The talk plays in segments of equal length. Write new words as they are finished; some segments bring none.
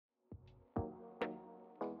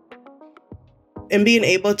In being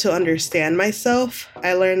able to understand myself,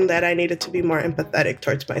 I learned that I needed to be more empathetic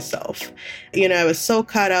towards myself. I was so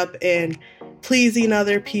caught up in pleasing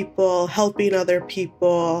other people, helping other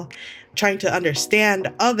people, trying to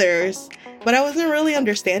understand others, but I wasn't really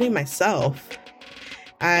understanding myself.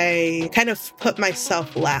 I kind of put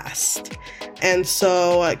myself last. And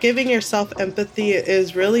so giving yourself empathy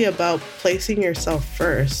is really about placing yourself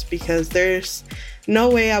first, because there's no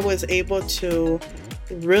way I was able to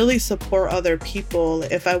really support other people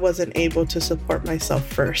if I wasn't able to support myself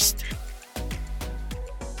first.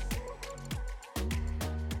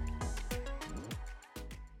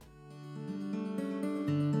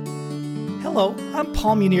 Hello, I'm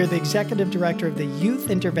Paul Munir, the Executive Director of the Youth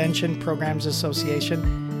Intervention Programs Association,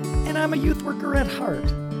 and I'm a youth worker at heart.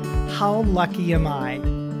 How lucky am I?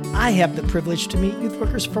 I have the privilege to meet youth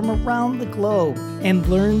workers from around the globe and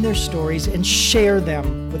learn their stories and share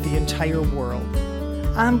them with the entire world.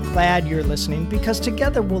 I'm glad you're listening because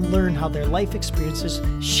together we'll learn how their life experiences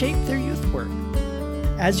shape their youth work.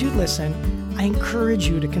 As you listen, I encourage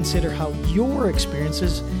you to consider how your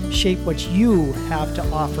experiences shape what you have to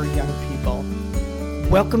offer young people.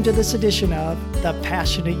 Welcome to this edition of The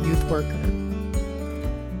Passionate Youth Worker.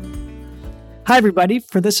 Hi, everybody.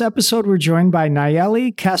 For this episode, we're joined by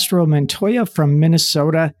Nallely Castro Montoya from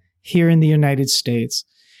Minnesota here in the United States.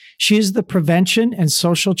 She is the Prevention and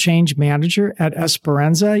Social Change Manager at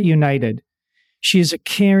Esperanza United. She is a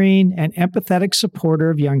caring and empathetic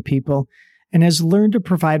supporter of young people and has learned to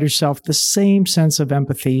provide herself the same sense of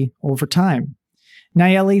empathy over time.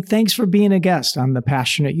 Nallely, thanks for being a guest on The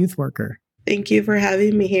Passionate Youth Worker. Thank you for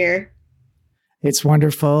having me here. It's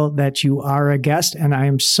wonderful that you are a guest, and I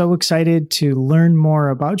am so excited to learn more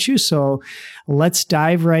about you. So let's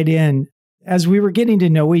dive right in. As we were getting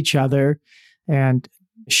to know each other and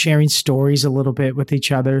sharing stories a little bit with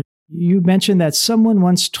each other, you mentioned that someone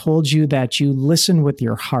once told you that you listen with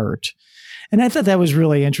your heart. And I thought that was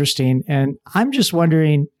really interesting. And I'm just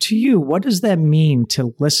wondering, to you, what does that mean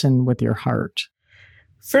to listen with your heart?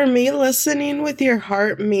 For me, listening with your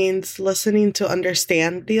heart means listening to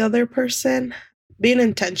understand the other person, being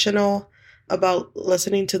intentional about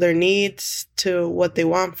listening to their needs, to what they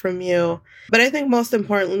want from you. But I think most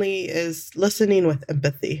importantly is listening with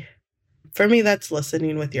empathy. For me, that's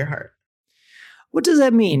listening with your heart. What does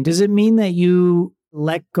that mean? Does it mean that you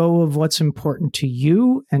let go of what's important to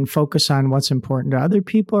you and focus on what's important to other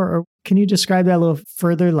people? Or can you describe that a little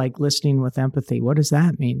further, like listening with empathy? What does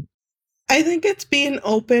that mean? I think it's being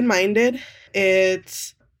open-minded.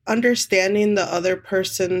 It's understanding the other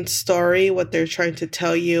person's story, what they're trying to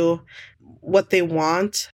tell you, what they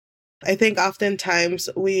want. I think oftentimes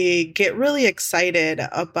we get really excited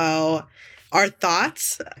about our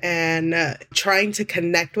thoughts and trying to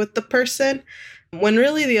connect with the person when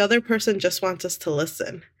really the other person just wants us to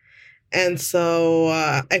listen. And so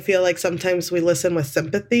I feel like sometimes we listen with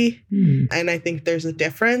sympathy, and I think there's a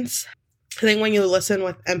difference. I think when you listen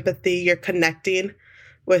with empathy, you're connecting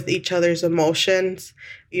with each other's emotions.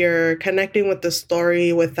 You're connecting with the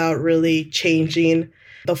story without really changing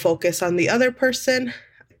the focus on the other person.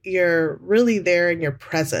 You're really there and you're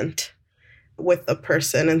present with the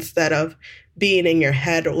person instead of being in your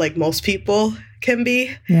head like most people can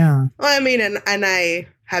be. Yeah. Well, I mean, and I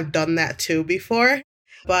have done that too before,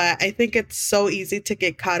 but I think it's so easy to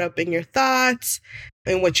get caught up in your thoughts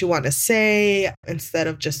and what you want to say instead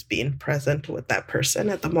of just being present with that person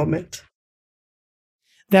at the moment.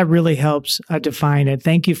 That really helps define it.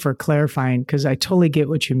 Thank you for clarifying, because I totally get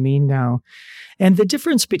what you mean now. And the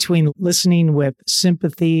difference between listening with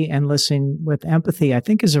sympathy and listening with empathy, I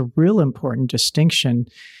think, is a real important distinction.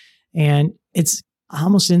 And it's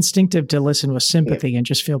almost instinctive to listen with sympathy and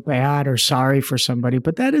just feel bad or sorry for somebody,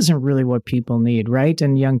 but that isn't really what people need, right?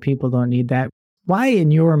 And young people don't need that. Why,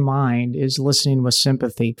 in your mind, is listening with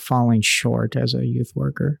sympathy falling short as a youth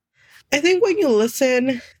worker? I think when you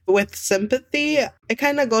listen with sympathy, it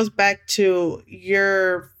kind of goes back to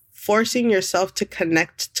you're forcing yourself to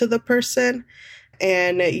connect to the person,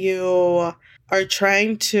 and you are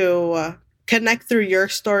trying to connect through your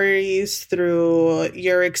stories, through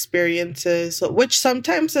your experiences, which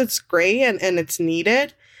sometimes it's great and it's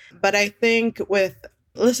needed. But I think with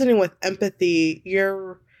listening with empathy,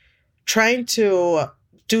 you're trying to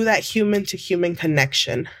do that human to human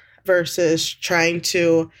connection versus trying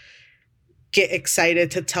to get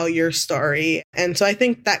excited to tell your story. And so I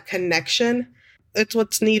think that connection, it's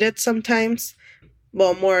what's needed sometimes,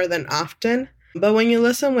 well, more than often. But when you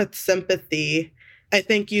listen with sympathy, I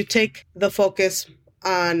think you take the focus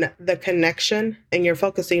on the connection and you're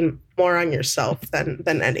focusing more on yourself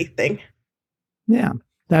than anything. Yeah,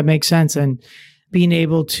 that makes sense. And being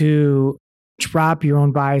able to drop your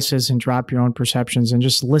own biases and drop your own perceptions and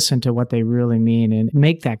just listen to what they really mean and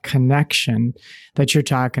make that connection that you're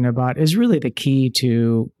talking about is really the key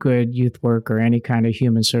to good youth work or any kind of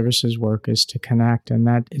human services work, is to connect. And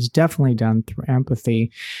that is definitely done through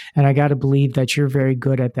empathy. And I got to believe that you're very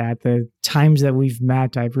good at that. The times that we've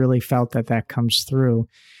met, I've really felt that that comes through.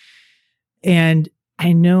 And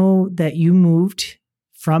I know that you moved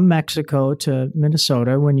from Mexico to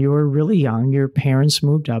Minnesota when you were really young. Your parents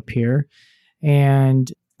moved up here.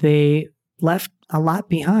 And they left a lot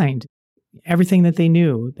behind. Everything that they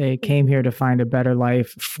knew, they came here to find a better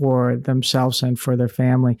life for themselves and for their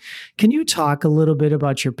family. Can you talk a little bit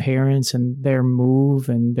about your parents and their move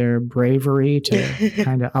and their bravery to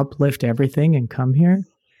kind of uplift everything and come here?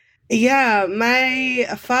 Yeah, my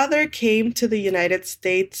father came to the United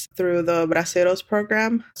States through the Braceros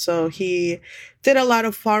program. So he did a lot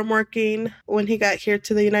of farm working when he got here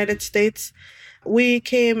to the United States. We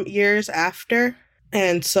came years after.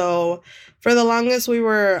 And so for the longest, we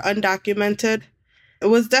were undocumented. It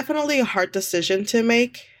was definitely a hard decision to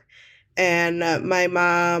make. And my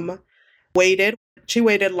mom waited. She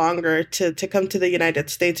waited longer to come to the United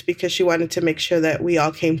States because she wanted to make sure that we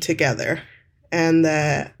all came together and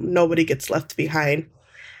that nobody gets left behind.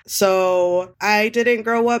 So I didn't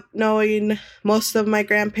grow up knowing most of my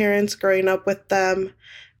grandparents, growing up with them.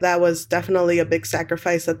 That was definitely a big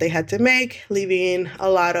sacrifice that they had to make, leaving a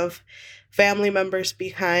lot of family members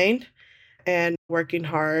behind and working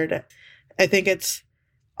hard. I think it's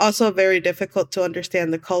also very difficult to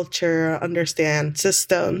understand the culture, understand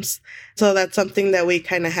systems. So that's something that we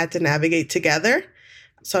kind of had to navigate together.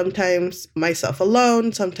 Sometimes myself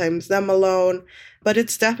alone, sometimes them alone. But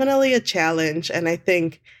it's definitely a challenge. And I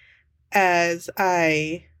think as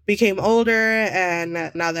I became older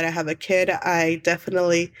and now that I have a kid, I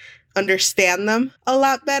definitely understand them a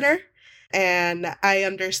lot better. And I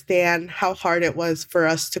understand how hard it was for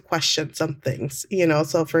us to question some things,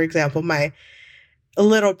 So for example, my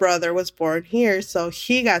little brother was born here, so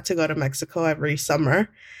he got to go to Mexico every summer.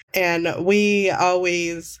 And we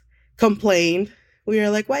always complained. We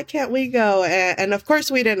were like, why can't we go? And of course,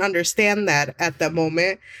 we didn't understand that at the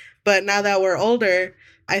moment. But now that we're older,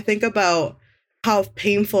 I think about how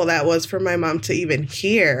painful that was for my mom to even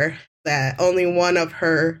hear that only one of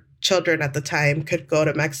her children at the time could go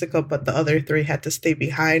to Mexico, but the other three had to stay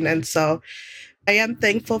behind. And so I am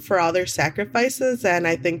thankful for all their sacrifices. And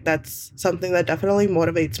I think that's something that definitely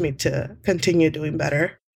motivates me to continue doing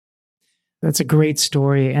better. That's a great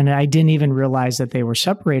story. And I didn't even realize that they were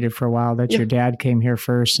separated for a while, that your dad came here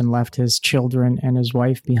first and left his children and his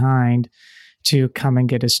wife behind to come and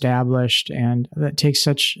get established. And that takes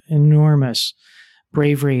such enormous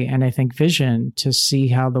bravery and I think vision to see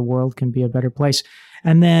how the world can be a better place.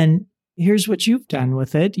 And then here's what you've done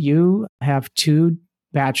with it. You have 2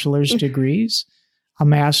 bachelor's degrees, a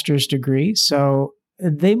master's degree. So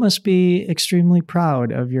they must be extremely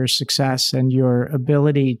proud of your success and your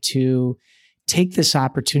ability to take this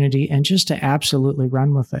opportunity and just to absolutely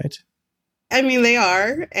run with it. I mean, they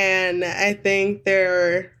are. And I think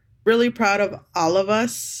they're really proud of all of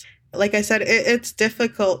us. Like I said, it's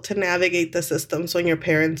difficult to navigate the systems when your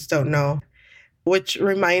parents don't know, which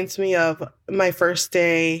reminds me of my first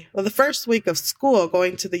day, the first week of school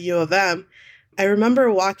going to the U of M. I remember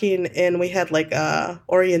walking in, we had like a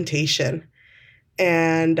orientation.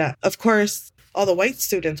 And of course, all the white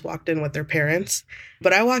students walked in with their parents,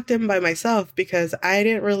 but I walked in by myself because I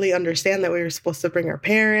didn't really understand that we were supposed to bring our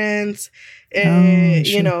parents.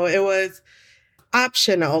 It was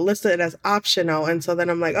optional, listed as optional. And so then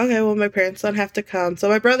I'm like, okay, well, my parents don't have to come. So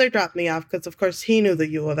my brother dropped me off because, of course, he knew the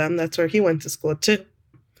U of M. That's where he went to school, too.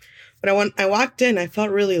 But when I walked in, I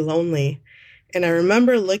felt really lonely. And I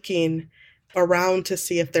remember looking around to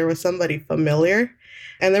see if there was somebody familiar.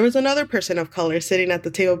 And there was another person of color sitting at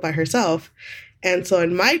the table by herself. And so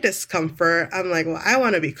in my discomfort, I'm like, well, I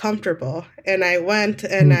want to be comfortable. And I went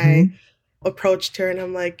and I approached her and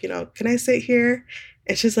I'm like, can I sit here?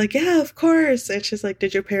 And she's like, yeah, of course. And she's like,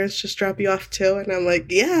 did your parents just drop you off too? And I'm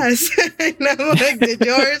like, yes. And I'm like, did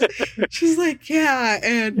yours? She's like, yeah.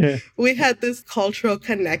 And we had this cultural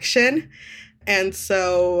connection. And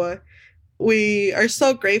so we are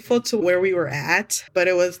so grateful to where we were at, but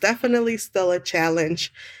it was definitely still a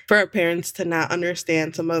challenge for our parents to not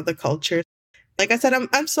understand some of the culture. Like I said,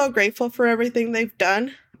 I'm so grateful for everything they've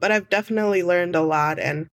done, but I've definitely learned a lot.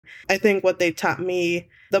 And I think what they taught me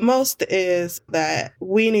the most is that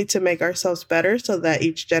we need to make ourselves better so that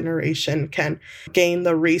each generation can gain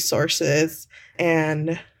the resources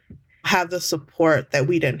and have the support that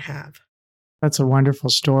we didn't have. That's a wonderful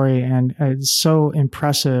story. And it's so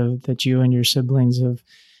impressive that you and your siblings have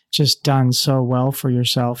just done so well for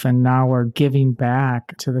yourself, and now are giving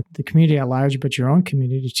back to the community at large, but your own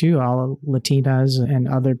community too, all Latinas and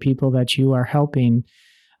other people that you are helping.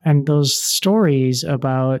 And those stories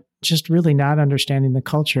about just really not understanding the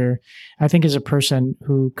culture, I think as a person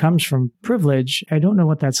who comes from privilege, I don't know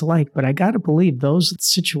what that's like, but I got to believe those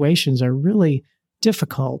situations are really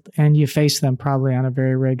difficult, and you face them probably on a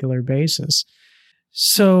very regular basis.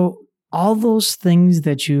 So all those things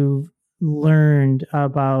that you've learned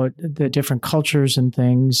about the different cultures and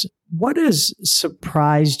things, what has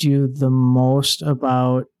surprised you the most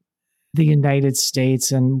about the United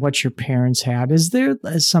States and what your parents had? Is there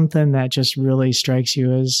something that just really strikes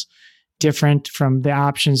you as different from the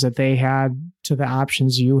options that they had to the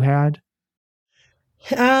options you had?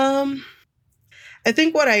 I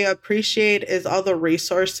think what I appreciate is all the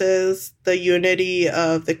resources, the unity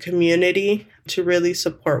of the community to really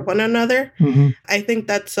support one another. Mm-hmm. I think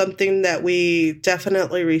that's something that we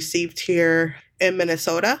definitely received here in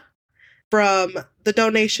Minnesota, from the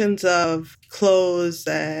donations of clothes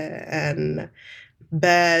and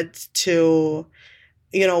beds to,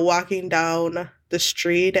 walking down the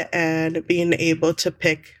street and being able to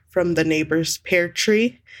pick from the neighbor's pear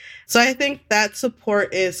tree. So I think that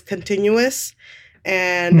support is continuous.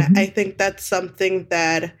 And Mm-hmm. I think that's something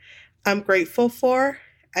that I'm grateful for.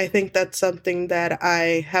 I think that's something that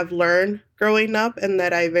I have learned growing up and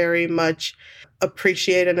that I very much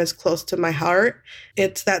appreciate and is close to my heart.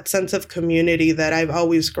 It's that sense of community that I've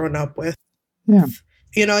always grown up with. Yeah.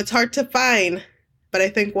 It's hard to find, but I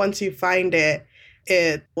think once you find it,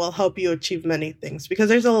 it will help you achieve many things, because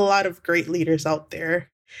there's a lot of great leaders out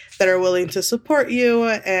there that are willing to support you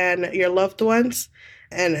and your loved ones.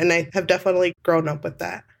 And I have definitely grown up with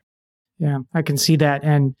that. Yeah, I can see that.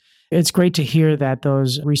 And it's great to hear that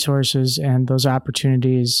those resources and those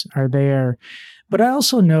opportunities are there. But I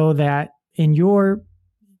also know that in your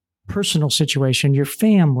personal situation, your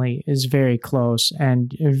family is very close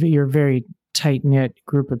and you're a very tight-knit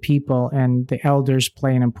group of people, and the elders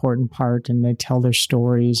play an important part and they tell their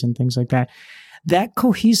stories and things like that. That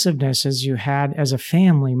cohesiveness as you had as a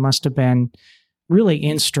family must have been really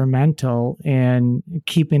instrumental in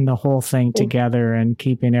keeping the whole thing together and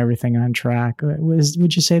keeping everything on track.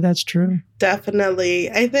 Would you say that's true?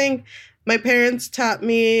 Definitely. I think my parents taught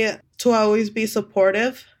me to always be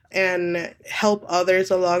supportive and help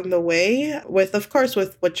others along the way with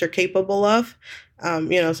what you're capable of.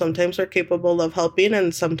 Sometimes we're capable of helping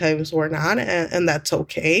and sometimes we're not, and that's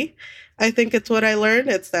okay. I think it's what I learned.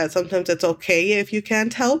 It's that sometimes it's okay if you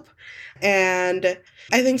can't help. And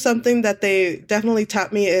I think something that they definitely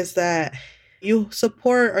taught me is that you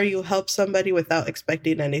support or you help somebody without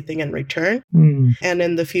expecting anything in return. And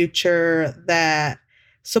in the future, that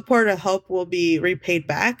support or help will be repaid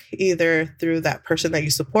back either through that person that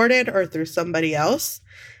you supported or through somebody else.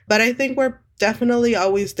 But I think we're definitely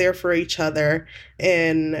always there for each other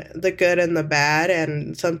in the good and the bad.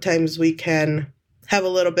 And sometimes we can have a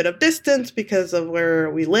little bit of distance because of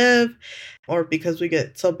where we live or because we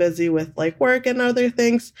get so busy with work and other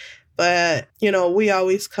things. But, we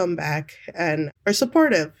always come back and are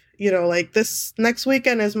supportive. This next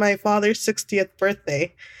weekend is my father's 60th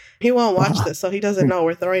birthday. He won't watch this, so he doesn't know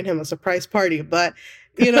we're throwing him a surprise party. But,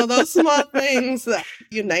 those small things that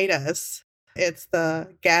unite us. It's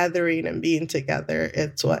the gathering and being together.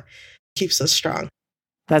 It's what keeps us strong.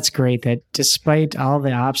 That's great that despite all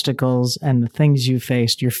the obstacles and the things you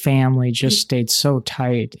faced, your family just stayed so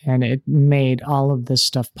tight, and it made all of this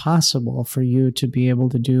stuff possible for you to be able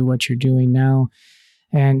to do what you're doing now.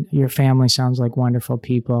 And your family sounds like wonderful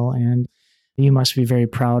people, and you must be very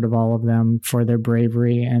proud of all of them for their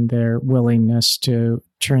bravery and their willingness to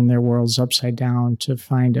turn their worlds upside down to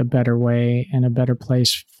find a better way and a better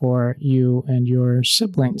place for you and your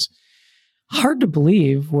siblings. Hard to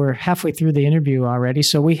believe we're halfway through the interview already,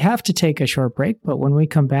 so we have to take a short break. But when we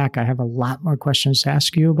come back, I have a lot more questions to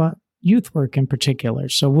ask you about youth work in particular.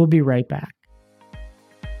 So we'll be right back.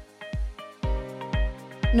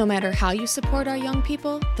 No matter how you support our young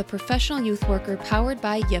people, the Professional Youth Worker powered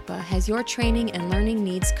by YIPA has your training and learning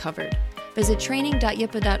needs covered. Visit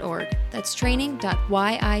training.yipa.org. That's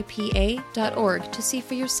training.yipa.org to see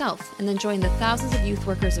for yourself, and then join the thousands of youth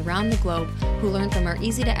workers around the globe who learn from our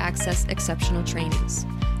easy-to-access exceptional trainings.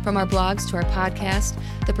 From our blogs to our podcast,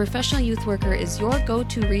 the Professional Youth Worker is your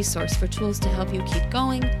go-to resource for tools to help you keep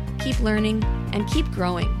going, keep learning, and keep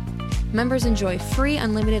growing. Members enjoy free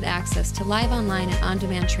unlimited access to live online and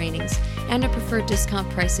on-demand trainings and a preferred discount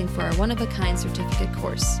pricing for our one-of-a-kind certificate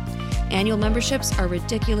course. Annual memberships are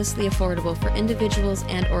ridiculously affordable for individuals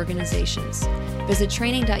and organizations. Visit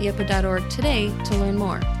training.yipa.org today to learn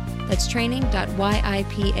more. That's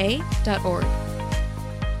training.yipa.org.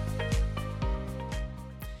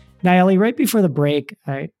 Nallely, right before the break,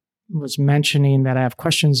 I was mentioning that I have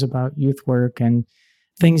questions about youth work and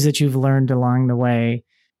things that you've learned along the way.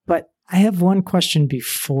 But I have one question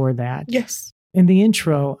before that. Yes. In the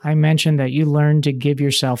intro, I mentioned that you learned to give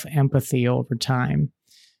yourself empathy over time.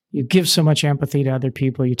 You give so much empathy to other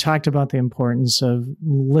people. You talked about the importance of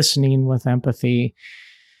listening with empathy.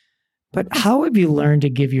 But how have you learned to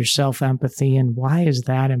give yourself empathy, and why is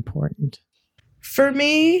that important? For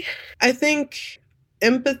me, I think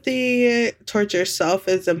empathy towards yourself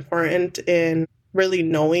is important in really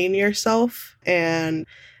knowing yourself. And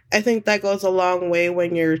I think that goes a long way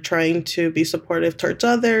when you're trying to be supportive towards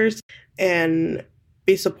others and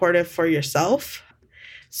be supportive for yourself.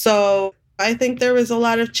 So I think there was a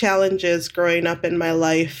lot of challenges growing up in my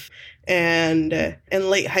life. And in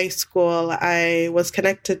late high school, I was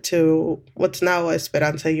connected to what's now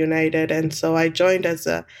Esperanza United. And so I joined as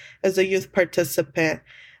a youth participant.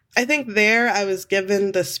 I think there I was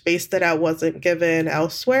given the space that I wasn't given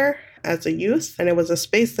elsewhere as a youth. And it was a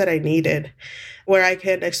space that I needed where I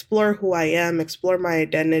can explore who I am, explore my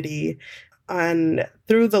identity. And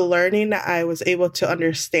through the learning, I was able to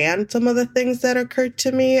understand some of the things that occurred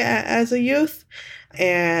to me as a youth.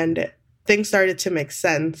 And things started to make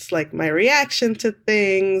sense, like my reaction to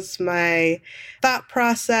things, my thought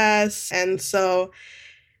process. And so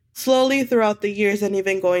slowly throughout the years and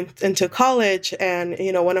even going into college and,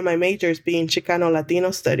 one of my majors being Chicano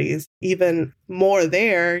Latino studies, even more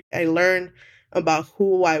there, I learned about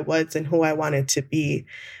who I was and who I wanted to be.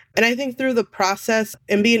 And I think through the process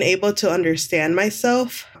and being able to understand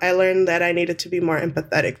myself, I learned that I needed to be more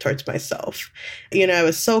empathetic towards myself. I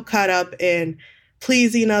was so caught up in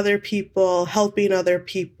pleasing other people, helping other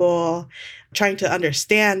people, trying to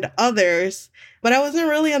understand others, but I wasn't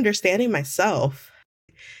really understanding myself.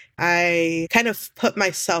 I kind of put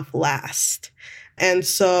myself last. And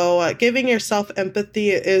so giving yourself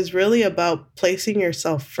empathy is really about placing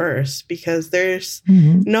yourself first, because there's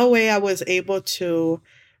no way I was able to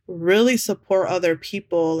really support other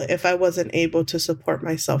people if I wasn't able to support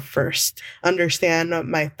myself first, understand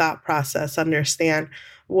my thought process, understand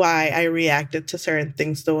why I reacted to certain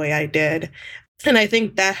things the way I did. And I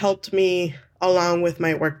think that helped me along with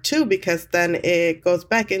my work too, because then it goes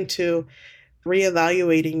back into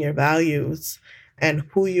reevaluating your values and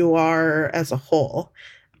who you are as a whole.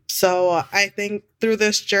 So I think through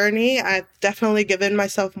this journey, I've definitely given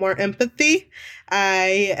myself more empathy.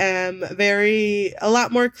 I am a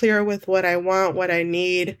lot more clear with what I want, what I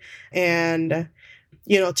need, and,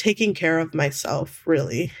 taking care of myself,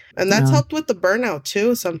 really. And that's helped with the burnout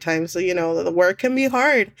too sometimes. The work can be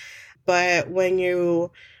hard, but when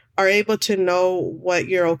you are able to know what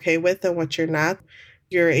you're okay with and what you're not,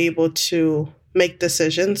 you're able to make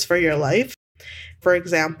decisions for your life. For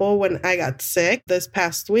example, when I got sick this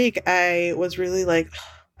past week, I was really like,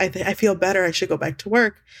 I feel better. I should go back to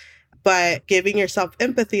work. But giving yourself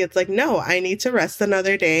empathy, it's like, no, I need to rest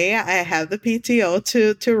another day. I have the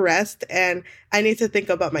PTO to rest, and I need to think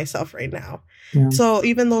about myself right now. Yeah. So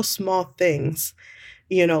even those small things,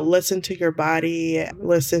 listen to your body,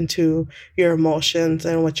 listen to your emotions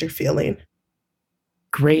and what you're feeling.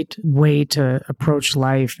 Great way to approach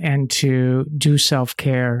life and to do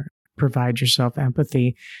self-care, provide yourself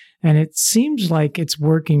empathy. And it seems like it's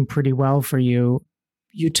working pretty well for you.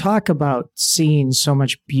 You talk about seeing so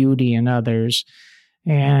much beauty in others.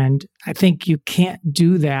 And I think you can't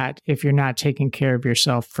do that if you're not taking care of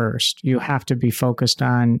yourself first. You have to be focused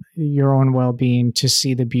on your own well-being to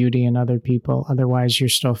see the beauty in other people. Otherwise, you're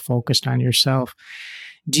still focused on yourself.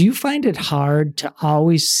 Do you find it hard to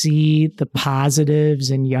always see the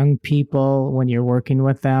positives in young people when you're working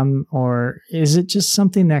with them? Or is it just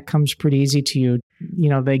something that comes pretty easy to you?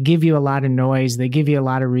 They give you a lot of noise. They give you a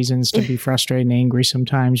lot of reasons to be frustrated and angry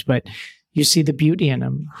sometimes, but you see the beauty in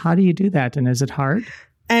them. How do you do that? And is it hard?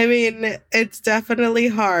 I mean, it's definitely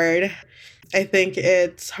hard. I think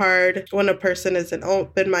it's hard when a person isn't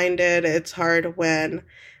open-minded. It's hard when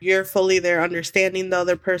you're fully there understanding the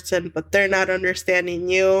other person, but they're not understanding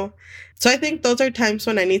you. So I think those are times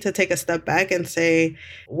when I need to take a step back and say,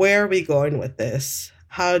 where are we going with this?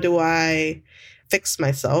 How do I fix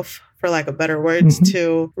myself, for lack of better words,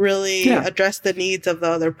 to really address the needs of the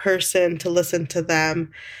other person, to listen to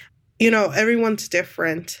them? Everyone's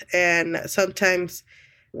different. And sometimes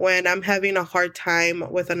when I'm having a hard time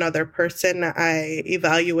with another person, I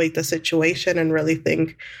evaluate the situation and really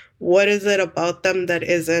think, what is it about them that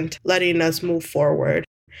isn't letting us move forward?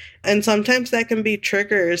 And sometimes that can be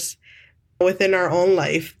triggers within our own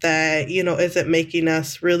life that, isn't making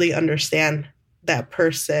us really understand that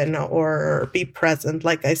person or be present,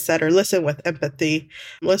 like I said, or listen with empathy,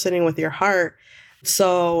 listening with your heart.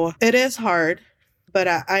 So it is hard, But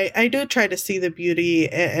I do try to see the beauty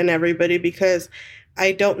in everybody because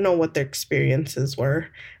I don't know what their experiences were.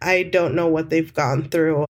 I don't know what they've gone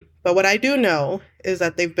through. But what I do know is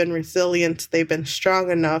that they've been resilient. They've been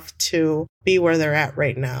strong enough to be where they're at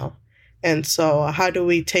right now. And so how do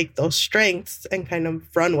we take those strengths and kind of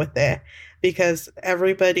run with it? Because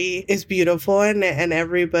everybody is beautiful and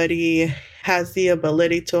everybody has the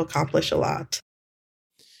ability to accomplish a lot.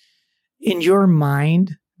 In your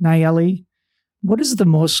mind, Nallely, what is the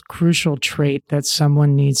most crucial trait that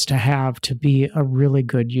someone needs to have to be a really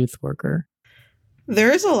good youth worker?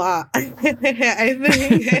 There's a lot. I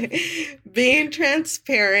think being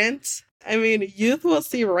transparent. I mean, youth will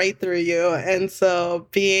see right through you. And so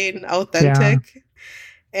being authentic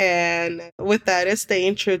and with that is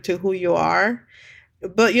staying true to who you are.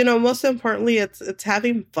 But, most importantly, it's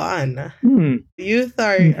having fun. Youth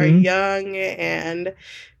are young, and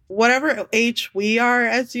whatever age we are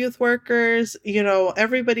as youth workers,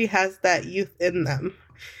 everybody has that youth in them.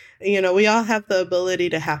 We all have the ability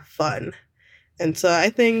to have fun. And so I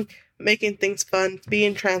think making things fun,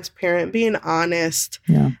 being transparent, being honest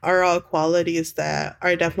are all qualities that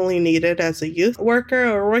are definitely needed as a youth worker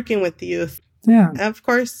or working with youth. Yeah. And of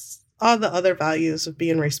course, all the other values of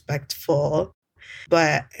being respectful.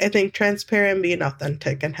 But I think transparent, being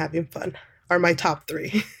authentic, and having fun are my top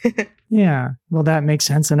 3. Yeah. Well, that makes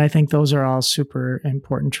sense. And I think those are all super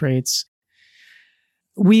important traits.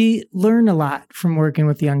 We learn a lot from working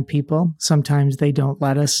with young people. Sometimes they don't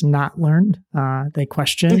let us not learn. They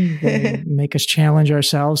question, they make us challenge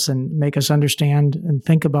ourselves and make us understand and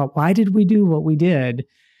think about why did we do what we did.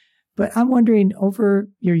 But I'm wondering, over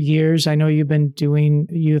your years, I know you've been doing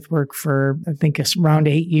youth work for, I think, around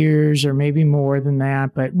 8 years or maybe more than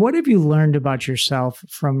that. But what have you learned about yourself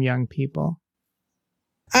from young people?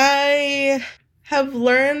 I have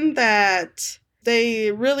learned that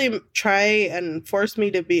they really try and force me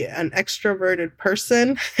to be an extroverted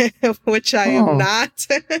person, which I am not.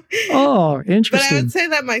 Oh, interesting. But I would say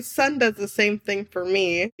that my son does the same thing for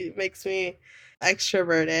me. It makes me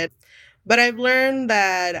extroverted. But I've learned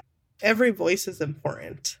that every voice is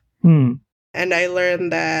important. And I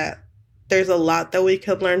learned that there's a lot that we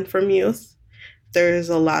can learn from youth. There's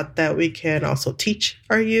a lot that we can also teach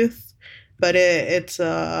our youth. But it's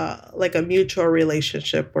like a mutual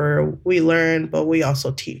relationship where we learn, but we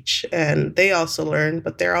also teach. And they also learn,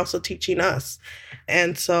 but they're also teaching us.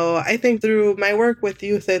 And so I think through my work with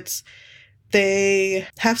youth, they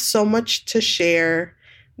have so much to share.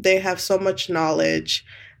 They have so much knowledge.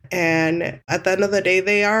 And at the end of the day,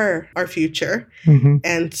 they are our future.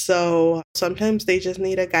 And so sometimes they just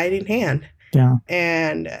need a guiding hand. Yeah.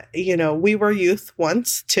 And, we were youth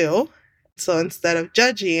once too. So instead of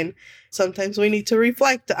judging, sometimes we need to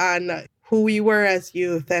reflect on who we were as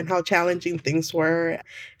youth and how challenging things were,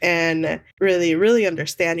 and really, really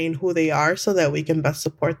understanding who they are so that we can best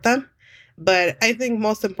support them. But I think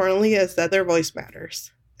most importantly is that their voice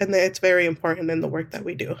matters, and that it's very important in the work that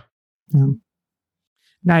we do.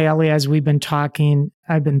 Nallely, as we've been talking,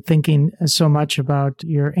 I've been thinking so much about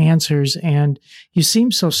your answers, and you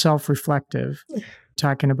seem so self-reflective,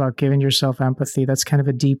 talking about giving yourself empathy. That's kind of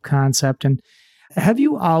a deep concept. And have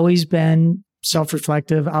you always been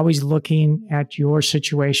self-reflective, always looking at your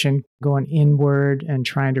situation, going inward and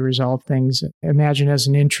trying to resolve things? Imagine as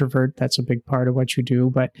an introvert, that's a big part of what you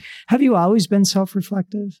do. But have you always been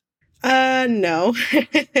self-reflective? No.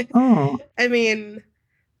 Oh. I mean,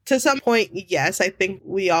 to some point, yes, I think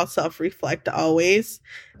we all self-reflect always.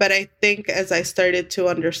 But I think as I started to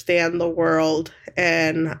understand the world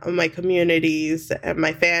and my communities and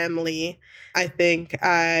my family, I think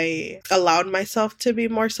I allowed myself to be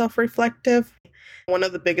more self-reflective. One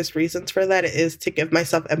of the biggest reasons for that is to give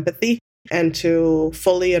myself empathy and to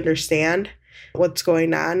fully understand what's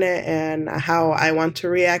going on and how I want to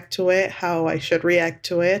react to it, how I should react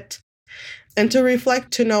to it, and to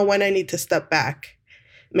reflect to know when I need to step back.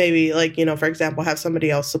 Maybe for example, have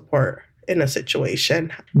somebody else support in a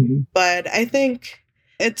situation. But I think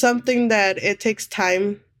it's something that it takes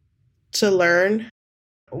time to learn.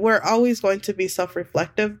 We're always going to be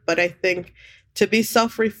self-reflective, but I think to be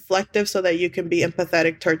self-reflective so that you can be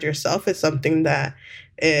empathetic towards yourself is something that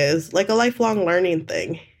is like a lifelong learning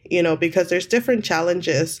thing, because there's different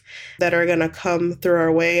challenges that are going to come through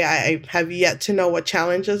our way. I have yet to know what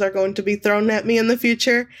challenges are going to be thrown at me in the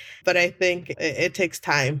future, but I think it takes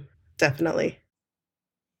time, definitely.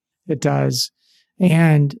 It does.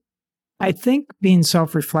 And I think being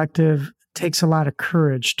self-reflective takes a lot of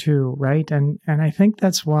courage too, right? And I think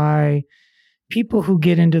that's why people who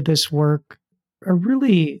get into this work are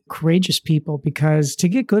really courageous people, because to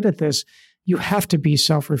get good at this, you have to be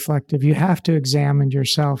self-reflective. You have to examine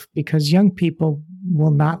yourself, because young people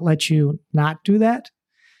will not let you not do that,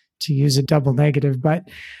 to use a double negative, but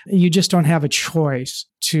you just don't have a choice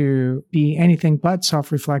to be anything but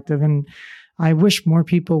self-reflective. And I wish more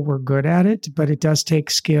people were good at it, but it does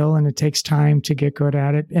take skill and it takes time to get good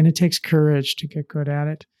at it. And it takes courage to get good at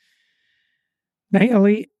it.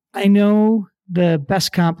 Nallely, I know the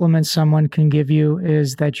best compliment someone can give you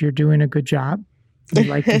is that you're doing a good job. We'd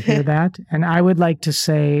like to hear that. And I would like to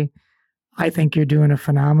say, I think you're doing a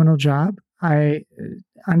phenomenal job. I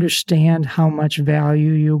understand how much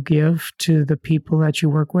value you give to the people that you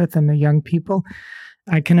work with and the young people.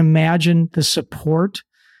 I can imagine the support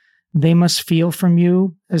they must feel from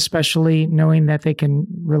you, especially knowing that they can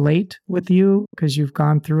relate with you because you've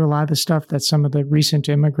gone through a lot of the stuff that some of the recent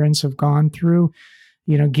immigrants have gone through,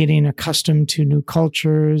 getting accustomed to new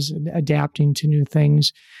cultures, adapting to new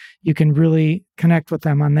things. You can really connect with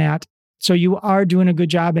them on that. So you are doing a good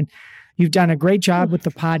job, and you've done a great job with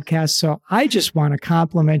the podcast. So I just want to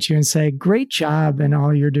compliment you and say, great job in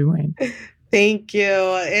all you're doing. Thank you.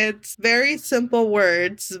 It's very simple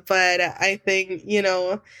words, but I think,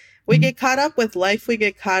 we get caught up with life. We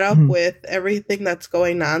get caught up with everything that's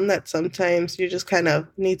going on, that sometimes you just kind of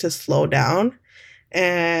need to slow down.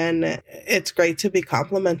 And it's great to be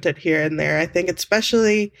complimented here and there. I think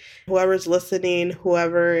especially whoever's listening,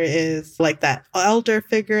 whoever is like that elder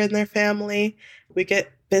figure in their family, we get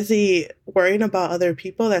busy worrying about other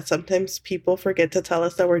people that sometimes people forget to tell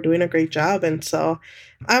us that we're doing a great job. And so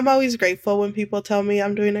I'm always grateful when people tell me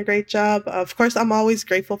I'm doing a great job. Of course, I'm always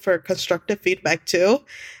grateful for constructive feedback too.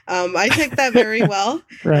 I take that very well.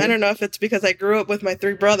 Right. I don't know if it's because I grew up with my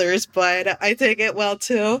 3 brothers, but I take it well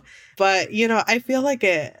too. But, I feel like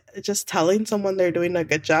just telling someone they're doing a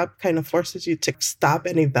good job kind of forces you to stop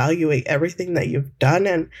and evaluate everything that you've done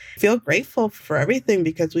and feel grateful for everything,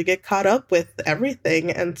 because we get caught up with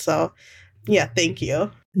everything. And so, yeah, thank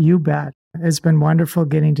you. You bet. It's been wonderful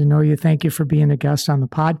getting to know you. Thank you for being a guest on the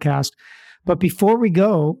podcast. But before we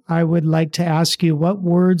go, I would like to ask you, what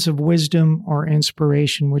words of wisdom or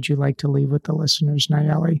inspiration would you like to leave with the listeners,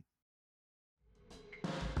 Nallely?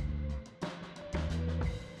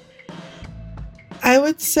 I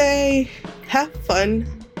would say have fun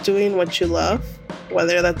doing what you love,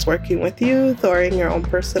 whether that's working with youth or in your own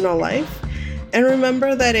personal life. And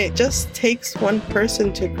remember that it just takes one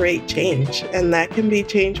person to create change, and that can be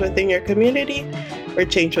change within your community or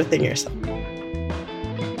change within yourself.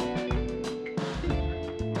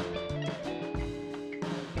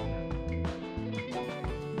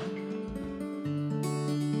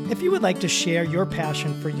 If you would like to share your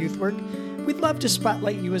passion for youth work, we'd love to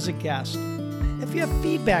spotlight you as a guest. If you have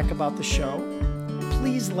feedback about the show,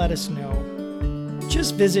 please let us know.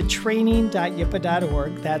 Just visit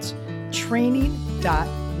training.yipa.org. That's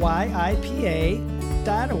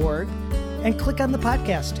training.yipa.org and click on the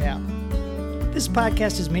podcast tab. This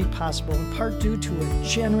podcast is made possible in part due to a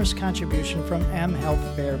generous contribution from M Health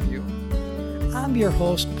Fairview. I'm your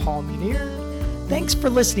host, Paul Munir. Thanks for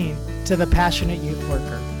listening to The Passionate Youth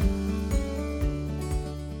Worker.